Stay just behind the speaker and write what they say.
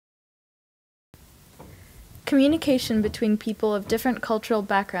Communication between people of different cultural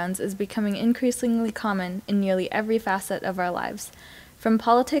backgrounds is becoming increasingly common in nearly every facet of our lives. From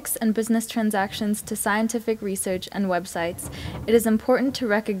politics and business transactions to scientific research and websites, it is important to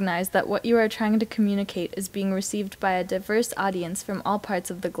recognize that what you are trying to communicate is being received by a diverse audience from all parts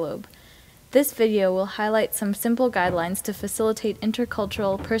of the globe. This video will highlight some simple guidelines to facilitate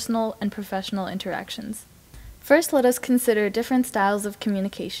intercultural, personal, and professional interactions. First, let us consider different styles of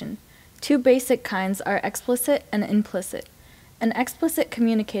communication. Two basic kinds are explicit and implicit. An explicit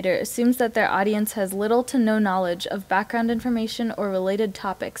communicator assumes that their audience has little to no knowledge of background information or related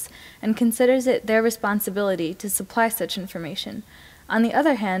topics and considers it their responsibility to supply such information. On the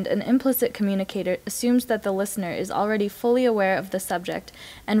other hand, an implicit communicator assumes that the listener is already fully aware of the subject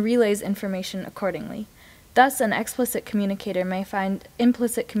and relays information accordingly. Thus, an explicit communicator may find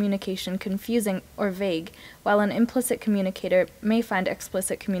implicit communication confusing or vague, while an implicit communicator may find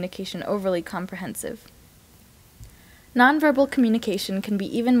explicit communication overly comprehensive. Nonverbal communication can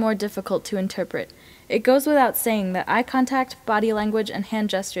be even more difficult to interpret. It goes without saying that eye contact, body language, and hand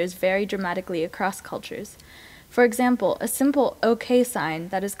gestures vary dramatically across cultures. For example, a simple OK sign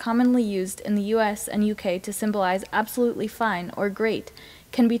that is commonly used in the US and UK to symbolize absolutely fine or great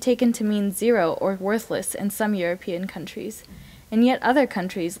can be taken to mean zero or worthless in some European countries. In yet other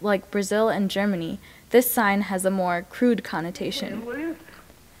countries, like Brazil and Germany, this sign has a more crude connotation.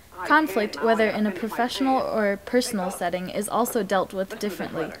 Conflict, whether in a professional or personal setting, is also dealt with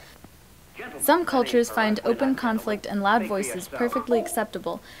differently. Some cultures find open conflict and loud voices perfectly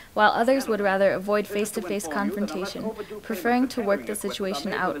acceptable, while others would rather avoid face-to-face confrontation, preferring to work the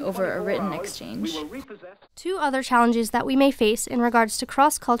situation out over a written exchange. Two other challenges that we may face in regards to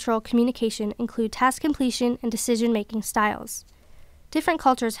cross-cultural communication include task completion and decision-making styles. Different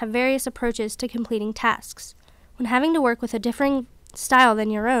cultures have various approaches to completing tasks. When having to work with a differing style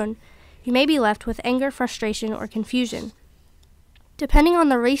than your own, you may be left with anger, frustration, or confusion. Depending on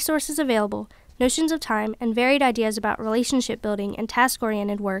the resources available, notions of time, and varied ideas about relationship building and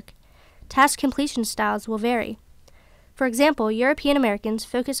task-oriented work, task completion styles will vary. For example, European Americans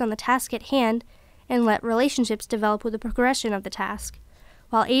focus on the task at hand and let relationships develop with the progression of the task,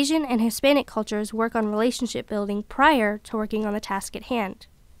 while Asian and Hispanic cultures work on relationship building prior to working on the task at hand.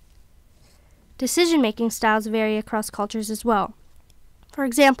 Decision-making styles vary across cultures as well. For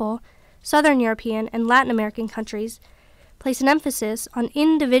example, Southern European and Latin American countries place an emphasis on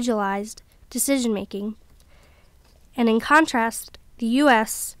individualized decision-making, and in contrast, the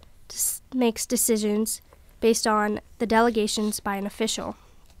U.S. makes decisions based on the delegations by an official.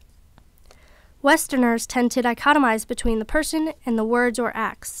 Westerners tend to dichotomize between the person and the words or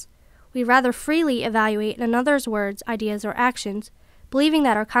acts. We rather freely evaluate another's words, ideas, or actions, believing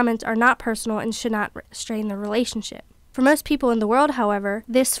that our comments are not personal and should not strain the relationship. For most people in the world, however,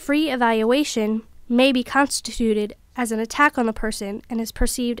 this free evaluation may be constituted as an attack on the person and is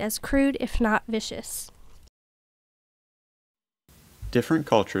perceived as crude, if not vicious. Different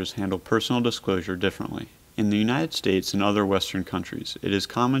cultures handle personal disclosure differently. In the United States and other Western countries, it is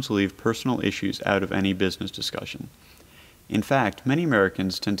common to leave personal issues out of any business discussion. In fact, many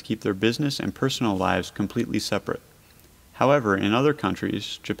Americans tend to keep their business and personal lives completely separate. However, in other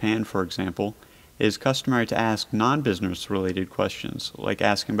countries, Japan for example, it is customary to ask non-business related questions, like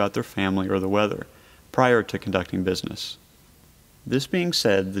asking about their family or the weather, prior to conducting business. This being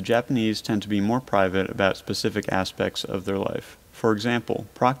said, the Japanese tend to be more private about specific aspects of their life. For example,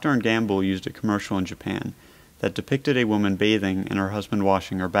 Procter & Gamble used a commercial in Japan that depicted a woman bathing and her husband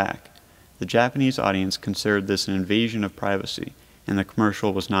washing her back. The Japanese audience considered this an invasion of privacy, and the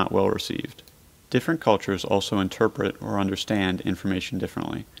commercial was not well received. Different cultures also interpret or understand information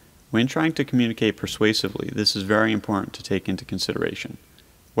differently. When trying to communicate persuasively, this is very important to take into consideration.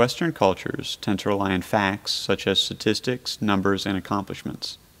 Western cultures tend to rely on facts such as statistics, numbers, and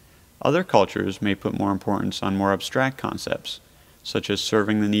accomplishments. Other cultures may put more importance on more abstract concepts, such as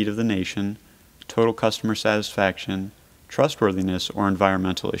serving the need of the nation, total customer satisfaction, trustworthiness, or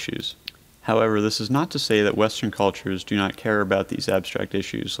environmental issues. However, this is not to say that Western cultures do not care about these abstract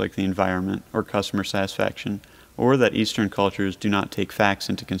issues like the environment or customer satisfaction, or that Eastern cultures do not take facts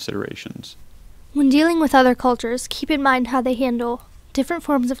into considerations. When dealing with other cultures, keep in mind how they handle different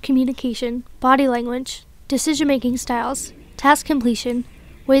forms of communication, body language, decision-making styles, task completion,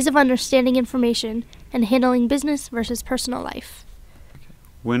 ways of understanding information, and handling business versus personal life.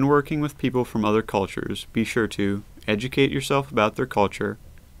 When working with people from other cultures, be sure to educate yourself about their culture,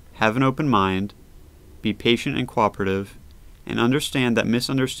 have an open mind, be patient and cooperative, and understand that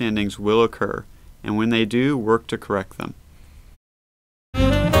misunderstandings will occur, and when they do, work to correct them.